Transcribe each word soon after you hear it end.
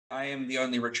I am the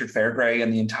only Richard Fairgray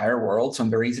in the entire world, so I'm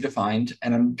very easy to find.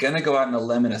 And I'm going to go out on a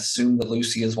limb and assume that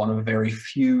Lucy is one of a very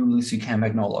few Lucy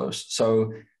Campagnolos.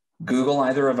 So Google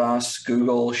either of us,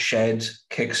 Google Shed,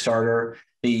 Kickstarter.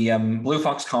 The Blue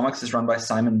Fox Comics is run by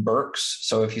Simon Burks.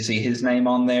 So if you see his name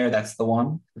on there, that's the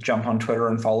one. Jump on Twitter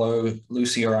and follow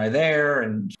Lucy or I there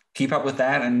and keep up with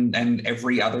that and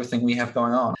every other thing we have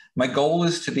going on. My goal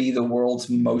is to be the world's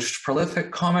most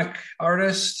prolific comic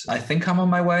artist. I think I'm on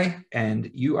my way, and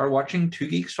you are watching Two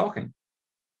Geeks Talking.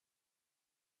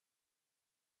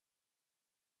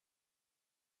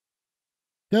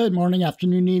 Good morning,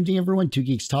 afternoon, evening, everyone. Two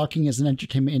Geeks Talking is an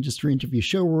entertainment industry interview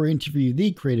show where we interview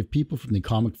the creative people from the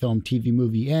comic, film, TV,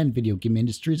 movie, and video game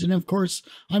industries. And of course,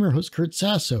 I'm your host, Kurt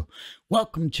Sasso.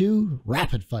 Welcome to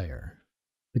Rapid Fire.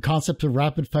 The concept of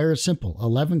Rapid Fire is simple.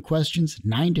 11 questions,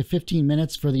 9 to 15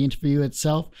 minutes for the interview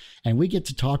itself, and we get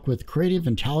to talk with creative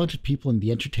and talented people in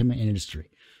the entertainment industry.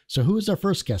 So who is our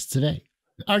first guest today?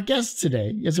 Our guest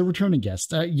today is a returning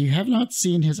guest. You have not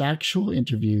seen his actual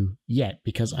interview yet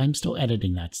because I'm still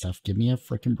editing that stuff. Give me a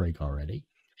freaking break already.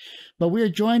 But we are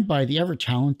joined by the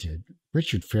ever-talented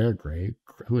Richard Fairgray,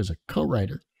 who is a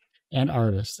co-writer and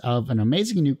artist of an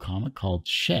amazing new comic called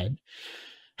Shed.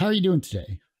 How are you doing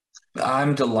today?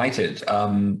 I'm delighted.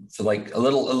 So like a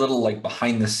little like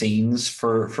behind the scenes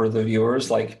for the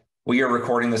viewers. Like, we are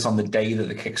recording this on the day that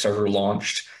the Kickstarter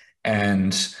launched,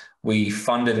 and we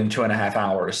funded in 2.5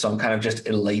 hours. So I'm kind of just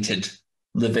elated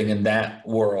living in that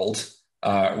world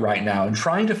right now and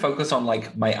trying to focus on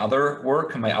like my other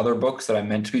work and my other books that I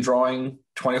meant to be drawing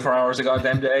 24 hours a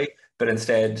goddamn day. But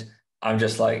instead, I'm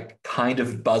just like kind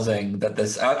of buzzing that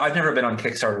I've never been on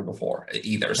Kickstarter before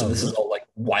either. So this is all like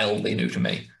wildly new to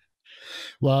me.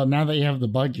 Well, now that you have the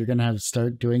bug, you're going to have to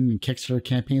start doing Kickstarter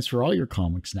campaigns for all your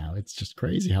comics now. It's just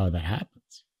crazy how that happens.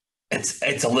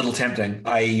 It's a little tempting.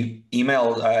 I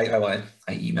emailed.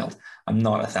 I'm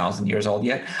not 1,000 years old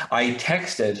yet. I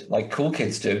texted, like cool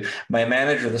kids do, my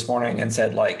manager this morning and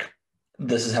said, like,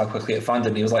 this is how quickly it funded.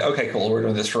 And he was like, okay, cool. We're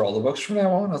doing this for all the books from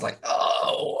now on. I was like,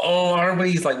 oh, are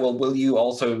we? He's like, well, will you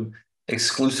also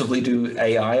exclusively do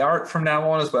AI art from now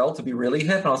on as well to be really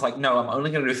hip? And I was like, no, I'm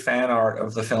only going to do fan art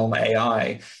of the film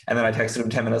AI. And then I texted him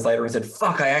 10 minutes later and said,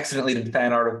 fuck, I accidentally did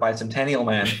fan art of Bicentennial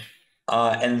Man.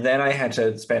 And then I had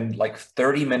to spend like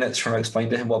 30 minutes trying to explain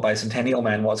to him what Bicentennial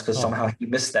Man was because somehow he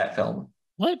missed that film.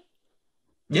 What?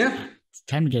 Yeah. It's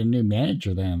time to get a new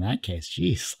manager then in that case.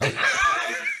 Jeez.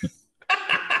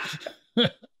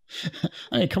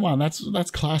 I mean, come on,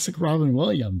 that's classic Robin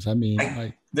Williams. I mean,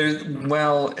 I don't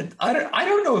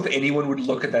know if anyone would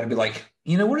look at that and be like,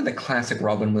 you know, what are the classic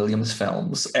Robin Williams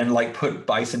films, and like put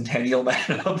Bicentennial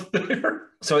Man up there.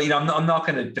 So, you know, I'm not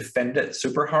going to defend it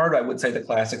super hard. I would say the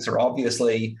classics are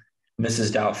obviously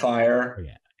Mrs. Doubtfire,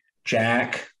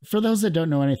 Jack. For those that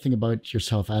don't know anything about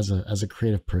yourself as a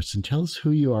creative person, tell us who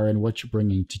you are and what you're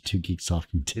bringing to Two Geeks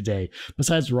Talking today,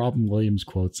 besides Robin Williams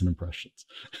quotes and impressions.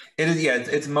 It is, yeah,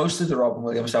 it's mostly the Robin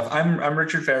Williams stuff. I'm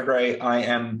Richard Fairgray. I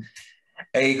am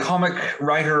a comic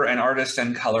writer and artist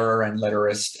and colorist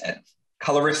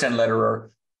and letterer,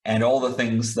 and all the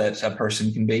things that a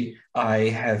person can be. I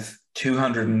have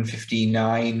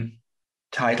 259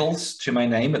 titles to my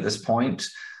name at this point.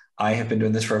 I have been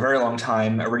doing this for a very long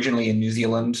time, originally in New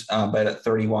Zealand, but at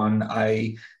 31,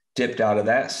 I dipped out of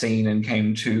that scene and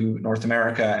came to North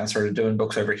America and started doing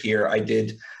books over here. I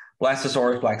did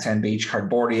Blastosaurus, Black Sand Beach,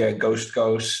 Cardboardia,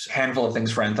 Ghost, a handful of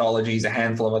things for anthologies, a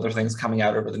handful of other things coming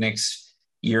out over the next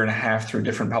 1.5 years through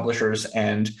different publishers.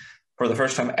 And for the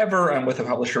first time ever, I'm with a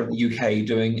publisher in the UK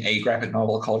doing a graphic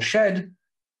novel called Shed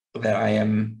that I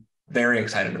am very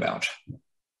excited about.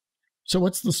 So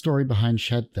what's the story behind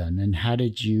Shed then, and how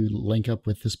did you link up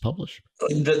with this publisher?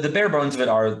 The bare bones of it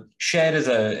are Shed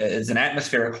is an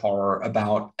atmospheric horror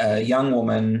about a young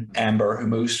woman, Amber, who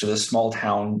moves to this small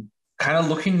town kind of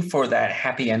looking for that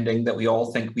happy ending that we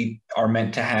all think we are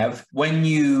meant to have. When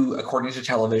you, according to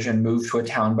television, move to a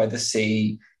town by the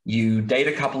sea, you date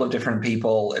a couple of different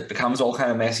people, it becomes all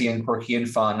kind of messy and quirky and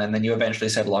fun, and then you eventually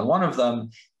settle on one of them,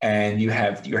 and you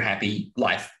have your happy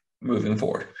life moving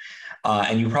forward.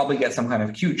 And you probably get some kind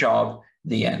of cute job,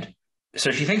 the end. So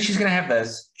she thinks she's going to have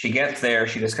this. She gets there.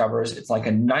 She discovers it's like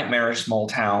a nightmarish small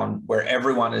town where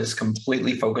everyone is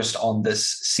completely focused on this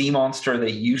sea monster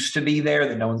that used to be there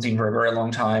that no one's seen for a very long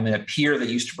time, and a pier that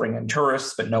used to bring in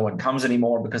tourists, but no one comes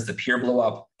anymore because the pier blew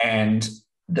up. And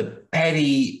the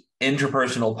petty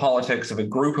interpersonal politics of a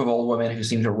group of old women who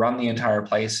seem to run the entire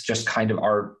place just kind of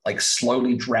are like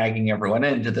slowly dragging everyone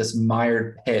into this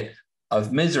mired pit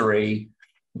of misery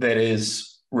that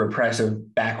is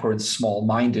repressive, backwards,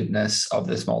 small-mindedness of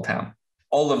the small town.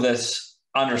 All of this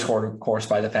underscored, of course,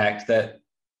 by the fact that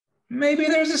maybe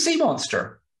there's a sea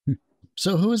monster.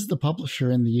 So who is the publisher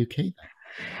in the UK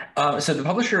then? So the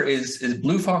publisher is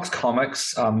Blue Fox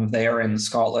Comics. They are in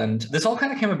Scotland. This all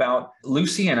kind of came about.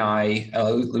 Lucy and I,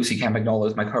 Lucy Campagnolo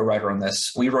is my co-writer on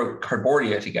this. We wrote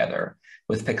Cardboardia together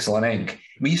with Pixel and Ink.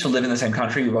 We used to live in the same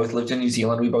country. We both lived in New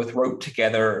Zealand. We both wrote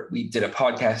together. We did a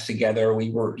podcast together.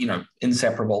 We were,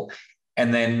 inseparable.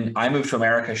 And then I moved to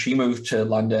America. She moved to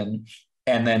London.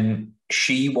 And then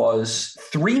she was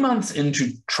 3 months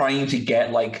into trying to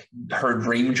get like her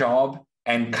dream job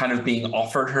and kind of being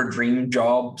offered her dream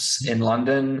jobs in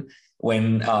London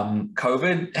when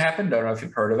COVID happened. I don't know if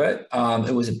you've heard of it.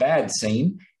 It was a bad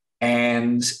scene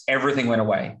and everything went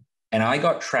away. And I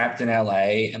got trapped in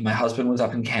LA and my husband was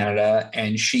up in Canada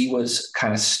and she was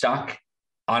kind of stuck,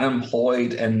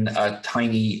 unemployed in a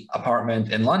tiny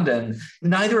apartment in London.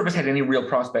 Neither of us had any real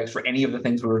prospects for any of the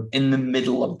things we were in the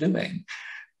middle of doing.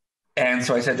 And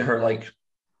so I said to her, like,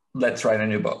 let's write a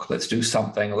new book. Let's do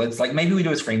something. Let's maybe we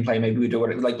do a screenplay. Maybe we do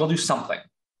whatever. We'll do something.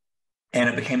 And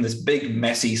it became this big,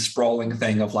 messy, sprawling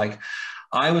thing of like,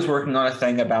 I was working on a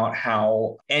thing about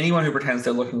how anyone who pretends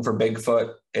they're looking for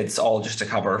Bigfoot, it's all just a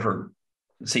cover for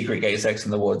secret gay sex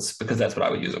in the woods, because that's what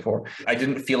I would use it for. I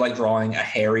didn't feel like drawing a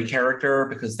hairy character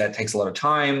because that takes a lot of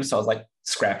time. So I was like,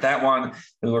 scrap that one.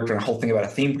 We worked on a whole thing about a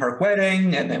theme park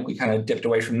wedding. And then we kind of dipped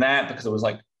away from that because it was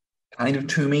like kind of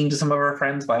too mean to some of our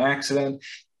friends by accident.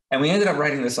 And we ended up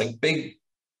writing this like big,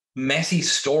 messy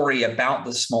story about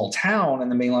this small town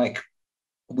and then being like,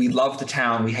 we love the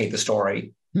town, we hate the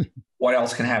story. What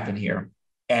else can happen here?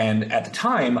 And at the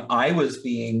time, I was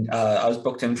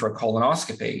booked in for a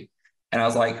colonoscopy. And I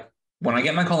was like, when I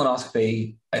get my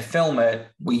colonoscopy, I film it,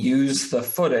 we use the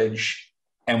footage,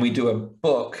 and we do a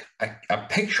book, a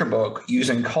picture book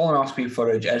using colonoscopy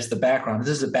footage as the background. This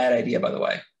is a bad idea, by the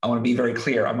way. I want to be very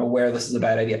clear. I'm aware this is a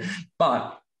bad idea.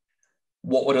 But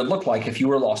what would it look like if you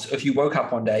were lost, if you woke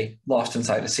up one day lost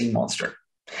inside a sea monster?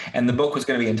 And the book was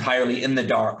going to be entirely in the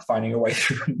dark, finding your way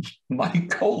through my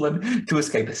colon to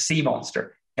escape a sea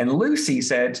monster. And Lucy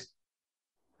said,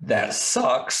 that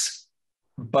sucks,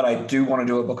 but I do want to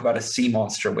do a book about a sea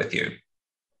monster with you.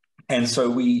 And so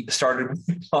we started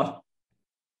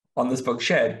on this book,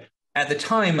 Shed. At the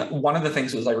time, one of the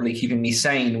things that was like really keeping me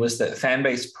sane was that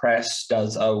Fanbase Press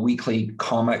does a weekly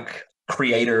comic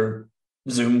creator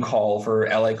Zoom call for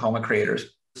LA comic creators.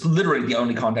 It's literally the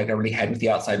only contact I really had with the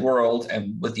outside world,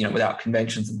 and with, without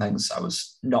conventions and things, I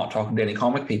was not talking to any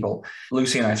comic people.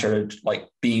 Lucy and I started like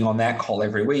being on that call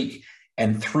every week.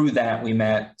 And through that, we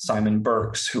met Simon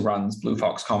Burks, who runs Blue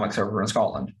Fox Comics over in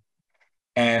Scotland.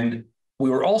 And we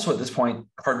were also at this point,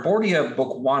 Cardboardia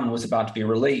Book 1 was about to be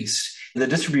released. The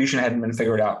distribution hadn't been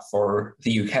figured out for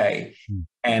the UK.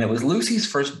 And it was Lucy's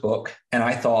first book. And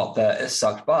I thought that it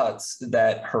sucked butts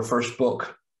that her first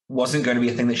book wasn't going to be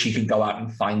a thing that she could go out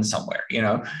and find somewhere,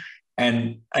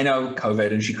 And I know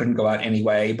COVID and she couldn't go out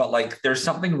anyway, but like there's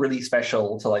something really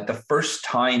special to like the first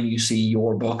time you see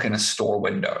your book in a store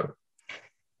window.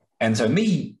 And so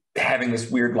me having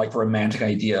this weird like romantic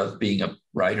idea of being a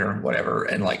writer, whatever,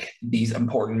 and like these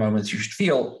important moments you should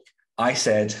feel, I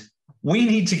said, we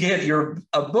need to get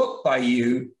a book by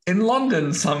you in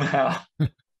London somehow.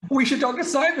 We should talk to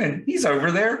Simon. He's over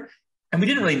there. And we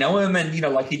didn't really know him. And,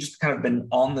 he just kind of been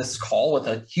on this call with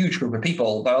a huge group of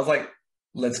people. But I was like,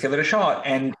 let's give it a shot.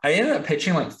 And I ended up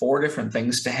pitching like 4 different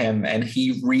things to him. And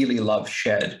he really loved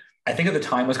Shed. I think at the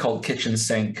time it was called Kitchen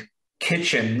Sink,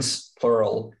 Kitchens,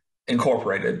 plural,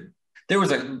 Incorporated. There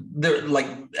was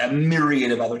a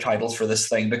myriad of other titles for this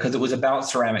thing because it was about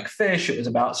ceramic fish. It was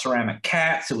about ceramic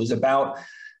cats. It was about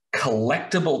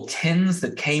collectible tins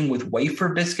that came with wafer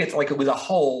biscuits. Like it was a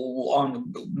whole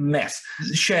mess.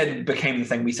 Shed became the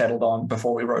thing we settled on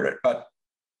before we wrote it. But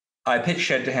I pitched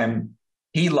Shed to him.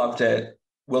 He loved it.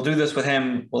 We'll do this with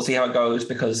him. We'll see how it goes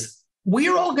because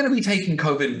we're all going to be taking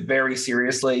COVID very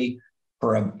seriously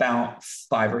for about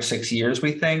 5 or 6 years,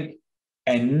 we think.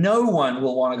 And no one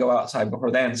will want to go outside before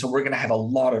then. So we're going to have a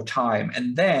lot of time.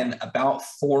 And then about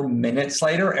 4 minutes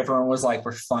later, everyone was like,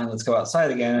 we're fine, let's go outside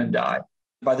again and die.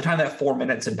 By the time that 4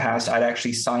 minutes had passed, I'd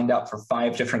actually signed up for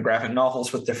 5 different graphic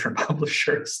novels with different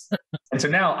publishers. And so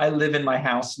now I live in my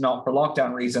house, not for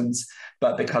lockdown reasons,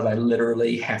 but because I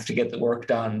literally have to get the work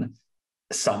done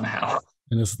somehow.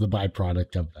 And this is the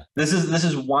byproduct of that. This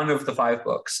is one of the 5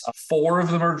 books. 4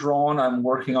 of them are drawn. I'm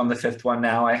working on the 5th one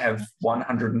now. I have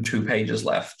 102 pages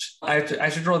left. I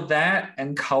have to draw that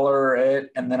and color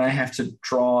it. And then I have to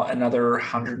draw another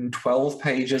 112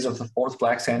 pages of the 4th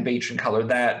Black Sand Beach and color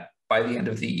that by the end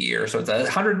of the year. So it's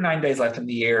 109 days left in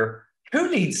the year.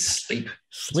 Who needs sleep?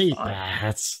 Sleep,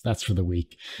 that's for the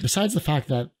weak. Besides the fact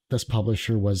that this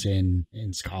publisher was in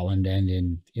Scotland and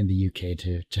in the UK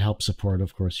to help support,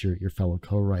 of course, your fellow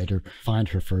co-writer find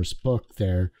her first book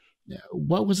there.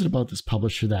 What was it about this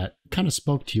publisher that kind of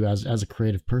spoke to you as a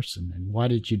creative person, and why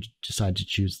did you decide to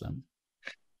choose them?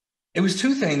 It was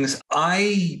two things.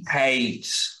 I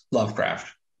hate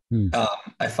Lovecraft.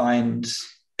 I find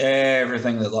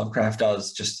everything that Lovecraft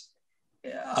does just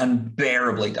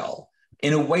unbearably dull,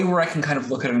 in a way where I can kind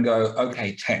of look at it and go,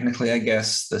 okay, technically, I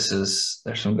guess there's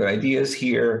some good ideas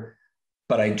here,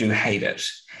 but I do hate it.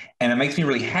 And it makes me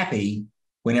really happy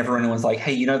whenever anyone's like,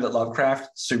 hey, you know that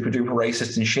Lovecraft, super duper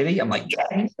racist and shitty? I'm like,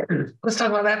 yeah, let's talk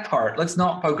about that part. Let's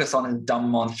not focus on his dumb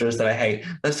monsters that I hate.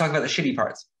 Let's talk about the shitty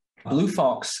parts. Blue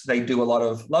Fox, they do a lot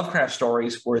of Lovecraft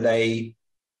stories where they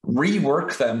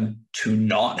rework them to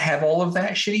not have all of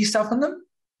that shitty stuff in them.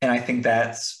 And I think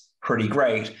that's pretty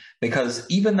great, because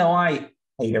even though I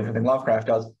hate everything Lovecraft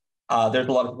does, there's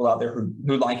a lot of people out there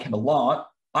who like him a lot.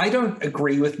 I don't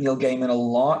agree with Neil Gaiman a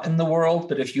lot in the world,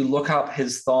 but if you look up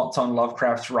his thoughts on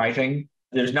Lovecraft's writing,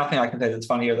 there's nothing I can say that's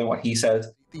funnier than what he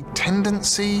says. The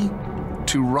tendency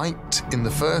to write in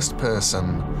the first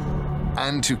person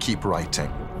and to keep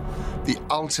writing. The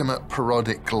ultimate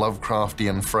parodic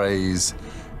Lovecraftian phrase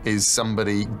is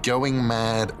somebody going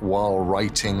mad while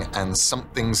writing and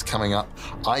something's coming up.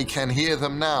 I can hear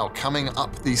them now coming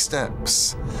up these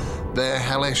steps. Their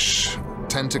hellish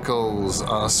tentacles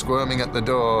are squirming at the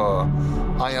door.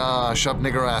 Ayah, Shub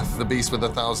Niggurath, the beast with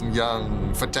 1,000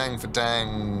 young, fatang,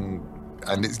 fatang,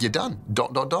 and you're done. ...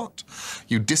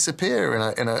 You disappear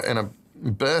in a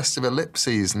burst of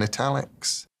ellipses and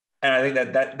italics. And I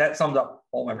think that sums up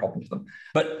all my problems with them.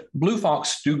 But Blue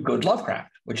Fox do good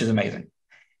Lovecraft, which is amazing.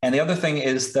 And the other thing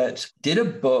is that did a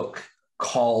book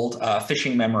called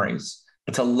Fishing Memories.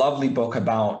 It's a lovely book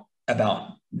about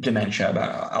dementia,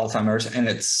 about Alzheimer's, and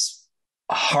it's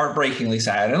heartbreakingly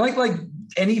sad. And like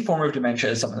any form of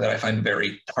dementia is something that I find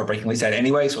very heartbreakingly sad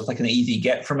anyway, so it's like an easy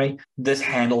get for me. This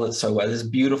handled it so well. This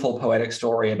beautiful poetic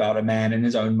story about a man in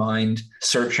his own mind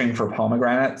searching for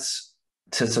pomegranates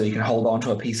so he can hold on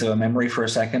to a piece of a memory for a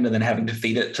second and then having to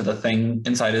feed it to the thing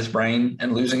inside his brain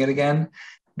and losing it again.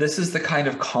 This is the kind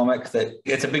of comic that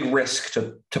it's a big risk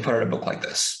to put out a book like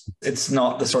this. It's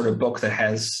not the sort of book that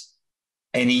has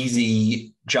an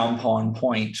easy jump on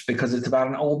point because it's about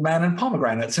an old man and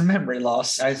pomegranates and memory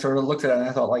loss. I sort of looked at it and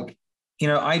I thought, like,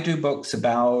 I do books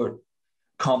about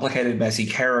complicated, messy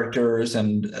characters,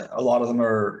 and a lot of them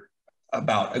are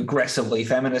about aggressively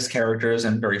feminist characters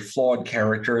and very flawed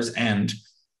characters. And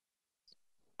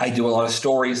I do a lot of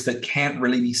stories that can't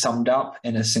really be summed up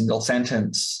in a single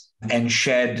sentence. And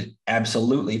Shed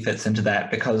absolutely fits into that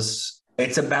because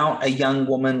it's about a young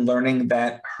woman learning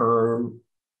that her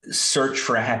search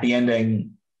for a happy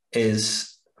ending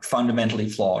is fundamentally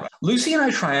flawed. Lucy and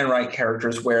I try and write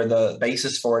characters where the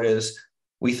basis for it is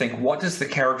we think, what does the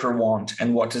character want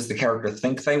and what does the character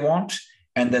think they want?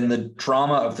 And then the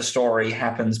drama of the story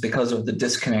happens because of the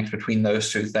disconnect between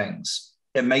those two things.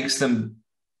 It makes them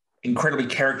incredibly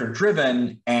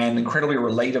character-driven and incredibly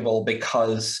relatable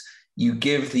because you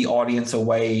give the audience a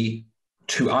way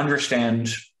to understand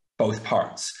both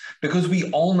parts. Because we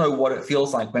all know what it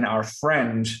feels like when our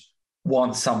friend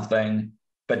wants something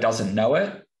but doesn't know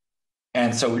it.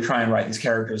 And so we try and write these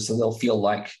characters so they'll feel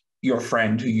like your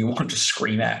friend who you want to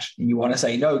scream at. And you want to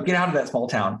say, no, get out of that small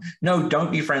town. No,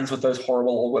 don't be friends with those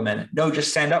horrible old women. No, just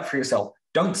stand up for yourself.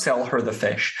 Don't sell her the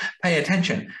fish. Pay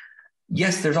attention.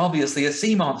 Yes, there's obviously a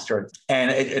sea monster.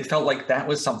 And it felt like that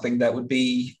was something that would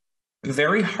be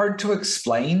very hard to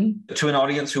explain to an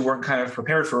audience who weren't kind of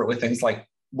prepared for it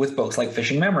with books like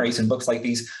Fishing Memories and books like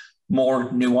these more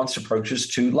nuanced approaches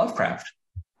to Lovecraft.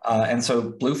 And so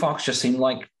Blue Fox just seemed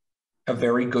like a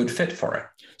very good fit for it.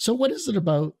 So what is it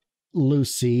about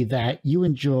Lucy that you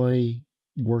enjoy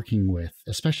working with,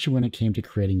 especially when it came to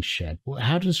creating Shed?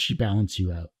 How does she balance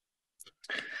you out?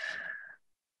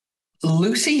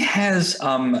 Lucy has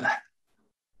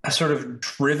a sort of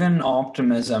driven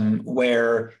optimism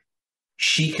where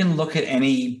she can look at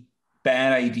any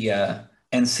bad idea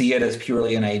and see it as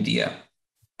purely an idea.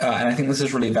 And I think this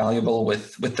is really valuable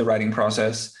with the writing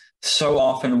process. So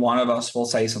often one of us will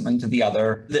say something to the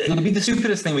other. It'll be the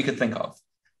stupidest thing we could think of.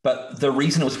 But the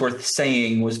reason it was worth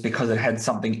saying was because it had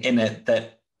something in it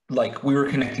that, like, we were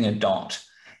connecting a dot.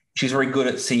 She's very good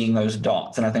at seeing those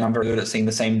dots. And I think I'm very good at seeing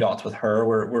the same dots with her.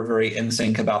 We're very in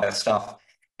sync about that stuff.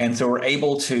 And so we're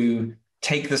able to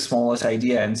take the smallest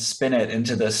idea and spin it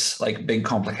into this like big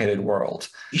complicated world.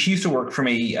 She used to work for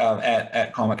me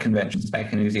at comic conventions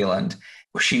back in New Zealand.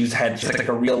 She's had just like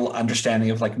a real understanding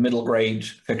of like middle grade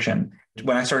fiction.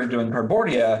 When I started doing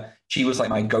Cardboardia, she was like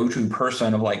my go-to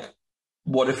person of like,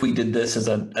 what if we did this as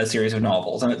a series of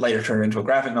novels? And it later turned into a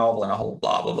graphic novel and a whole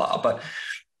blah, blah, blah. But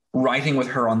writing with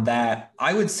her on that,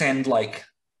 I would send like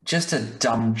just a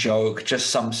dumb joke, just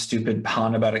some stupid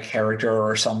pun about a character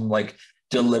or some like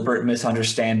deliberate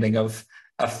misunderstanding of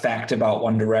a fact about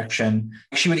One Direction.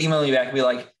 She would email me back and be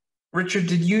like, Richard,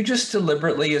 did you just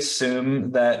deliberately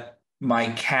assume that my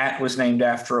cat was named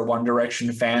after a One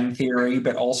Direction fan theory,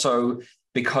 but also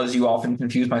because you often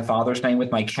confuse my father's name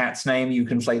with my cat's name, you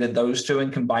conflated those two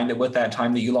and combined it with that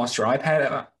time that you lost your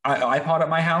iPod at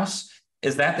my house?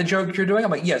 Is that the joke you're doing?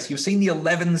 I'm like, yes, you've seen the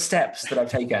 11 steps that I've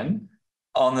taken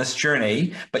on this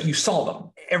journey, but you saw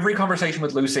them. Every conversation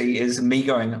with Lucy is me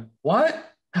going,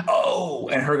 what? Oh,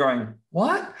 and her going,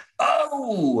 what?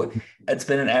 Oh, it's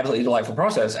been an absolutely delightful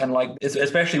process. And like,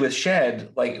 especially with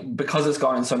Shed, like, because it's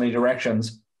gone in so many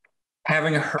directions,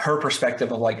 having her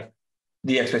perspective of like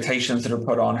the expectations that are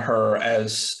put on her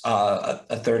as a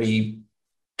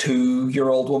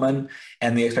 32-year-old woman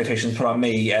and the expectations put on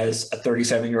me as a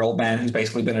 37-year-old man who's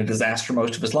basically been a disaster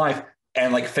most of his life,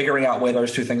 and like figuring out where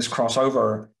those two things cross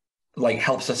over, like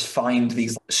helps us find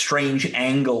these strange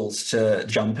angles to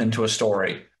jump into a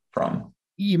story from.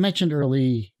 You mentioned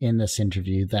early in this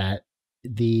interview that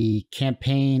the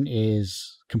campaign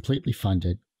is completely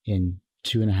funded in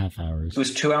 2.5 hours. It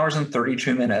was 2 hours and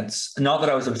 32 minutes. Not that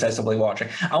I was obsessively watching.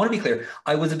 I want to be clear.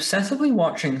 I was obsessively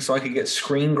watching so I could get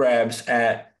screen grabs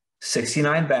at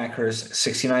 69 backers,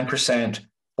 69%,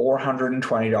 $420,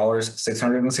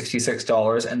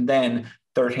 $666, and then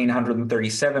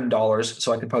 $1,337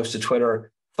 so I could post to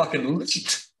Twitter, fucking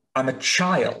leaked. I'm a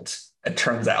child, it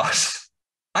turns out.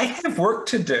 I have work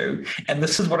to do, and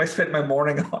this is what I spent my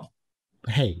morning on.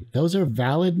 Hey, those are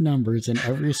valid numbers in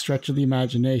every stretch of the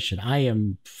imagination. I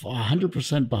am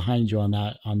 100% behind you on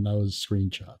that, on those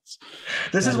screenshots.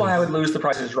 This is why I would lose The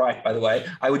Price is Right, by the way.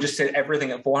 I would just say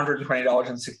everything at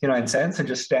 $420.69 and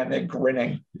just stand there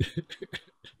grinning.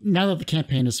 Now that the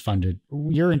campaign is funded,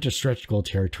 you're into stretch goal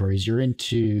territories. You're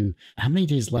into how many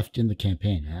days left in the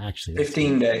campaign? Actually,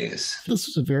 15 days. This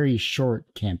was a very short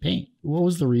campaign. What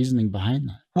was the reasoning behind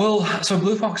that? Well, so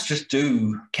Blue Fox just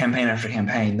do campaign after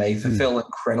campaign. They fulfill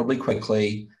incredibly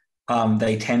quickly.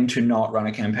 They tend to not run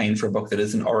a campaign for a book that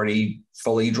isn't already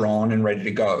fully drawn and ready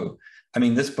to go. I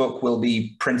mean, this book will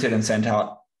be printed and sent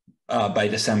out by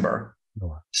December.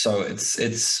 So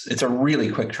it's a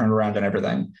really quick turnaround and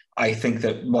everything. I think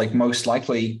that like most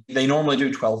likely they normally do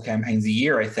 12 campaigns a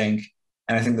year, I think.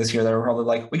 And I think this year they were probably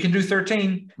like, we can do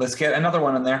 13. Let's get another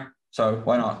one in there. So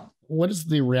why not? What has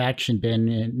the reaction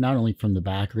been, not only from the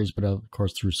backers, but of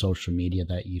course through social media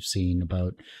that you've seen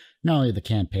about not only the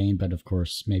campaign, but of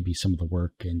course maybe some of the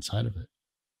work inside of it?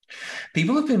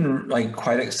 People have been like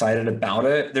quite excited about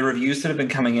it. The reviews that have been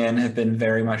coming in have been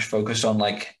very much focused on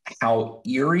like how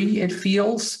eerie it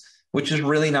feels, which is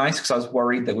really nice because I was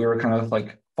worried that we were kind of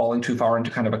like falling too far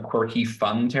into kind of a quirky,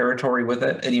 fun territory with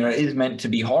it. And, you know, it is meant to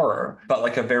be horror, but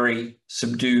like a very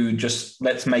subdued, just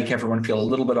let's make everyone feel a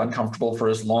little bit uncomfortable for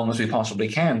as long as we possibly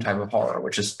can type of horror,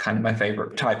 which is kind of my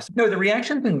favorite types. No, the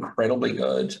reaction's been incredibly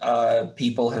good.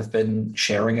 People have been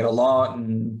sharing it a lot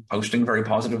and posting very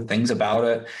positive things about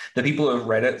it. The people who have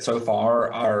read it so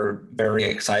far are very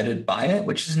excited by it,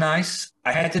 which is nice.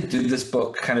 I had to do this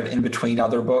book kind of in between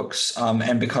other books.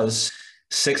 And because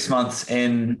 6 months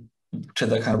in to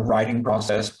the kind of writing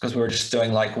process, because we were just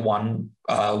doing like one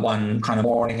kind of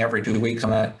morning every 2 weeks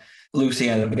on that, Lucy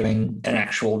ended up doing an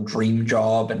actual dream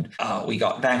job, and we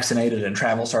got vaccinated and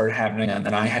travel started happening, and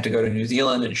then I had to go to New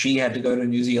Zealand and she had to go to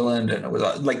New Zealand, and it was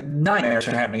like nightmares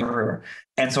started happening everywhere.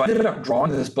 And so I ended up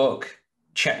drawing this book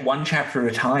one chapter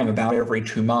at a time about every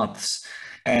 2 months.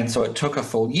 And so it took a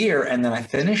full year, and then I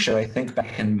finished it, I think,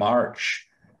 back in March.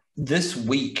 This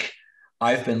week,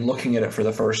 I've been looking at it for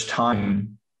the first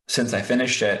time since I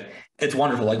finished it. It's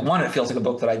wonderful. Like, one, it feels like a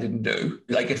book that I didn't do.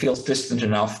 Like, it feels distant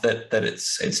enough that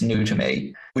it's new to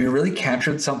me. We really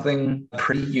captured something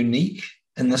pretty unique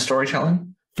in the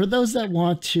storytelling. For those that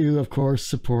want to, of course,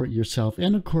 support yourself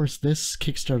and, of course, this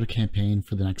Kickstarter campaign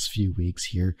for the next few weeks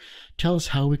here, tell us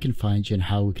how we can find you and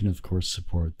how we can, of course,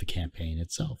 support the campaign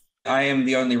itself. I am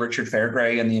the only Richard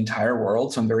Fairgray in the entire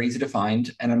world, so I'm very easy to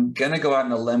find. And I'm going to go out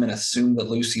on a limb and assume that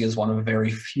Lucy is one of a very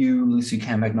few Lucy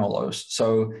Campagnolos.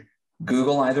 So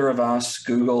Google either of us,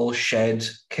 Google Shed,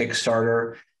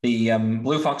 Kickstarter. The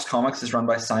Blue Fox Comics is run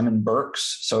by Simon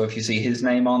Burks. So if you see his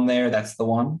name on there, that's the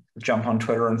one. Jump on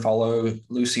Twitter and follow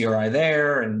Lucy or I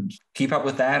there and keep up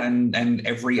with that and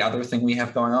every other thing we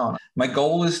have going on. My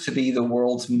goal is to be the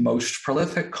world's most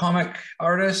prolific comic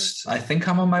artist. I think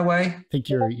I'm on my way. I think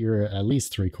you're at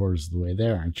least 3/4 of the way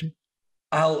there, aren't you?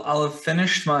 I'll have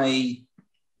finished my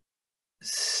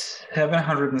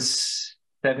 700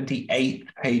 78th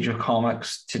page of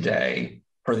comics today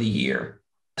for the year.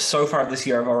 So far this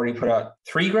year, I've already put out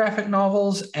 3 graphic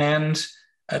novels and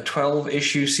a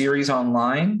 12-issue series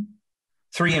online,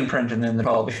 3 in print, and then the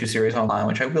 12-issue series online,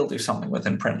 which I will do something with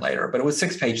in print later. But it was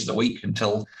 6 pages a week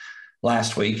until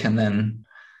last week, and then,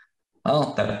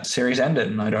 well, that series ended,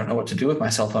 and I don't know what to do with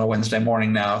myself on a Wednesday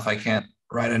morning now if I can't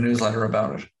write a newsletter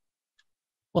about it.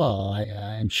 Well,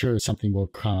 I'm sure something will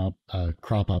crop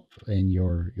up in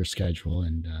your schedule,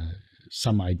 and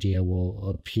some idea will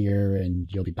appear, and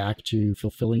you'll be back to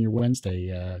fulfilling your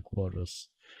Wednesday quotas.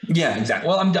 Yeah, exactly.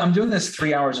 Well, I'm doing this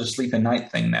 3 hours of sleep a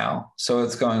night thing now, so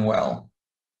it's going well.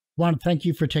 I want to thank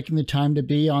you for taking the time to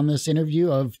be on this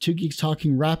interview of Two Geeks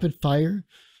Talking Rapid Fire.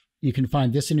 You can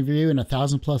find this interview and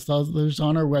 1,000+ others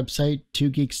on our website,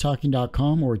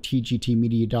 twogeekstalking.com or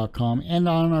tgtmedia.com, and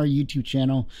on our YouTube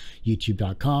channel,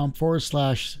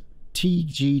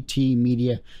 youtube.com/TGT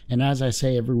Media. And as I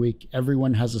say every week,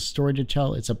 everyone has a story to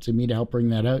tell. It's up to me to help bring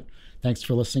that out. Thanks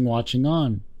for listening, watching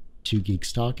on Two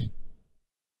Geeks Talking.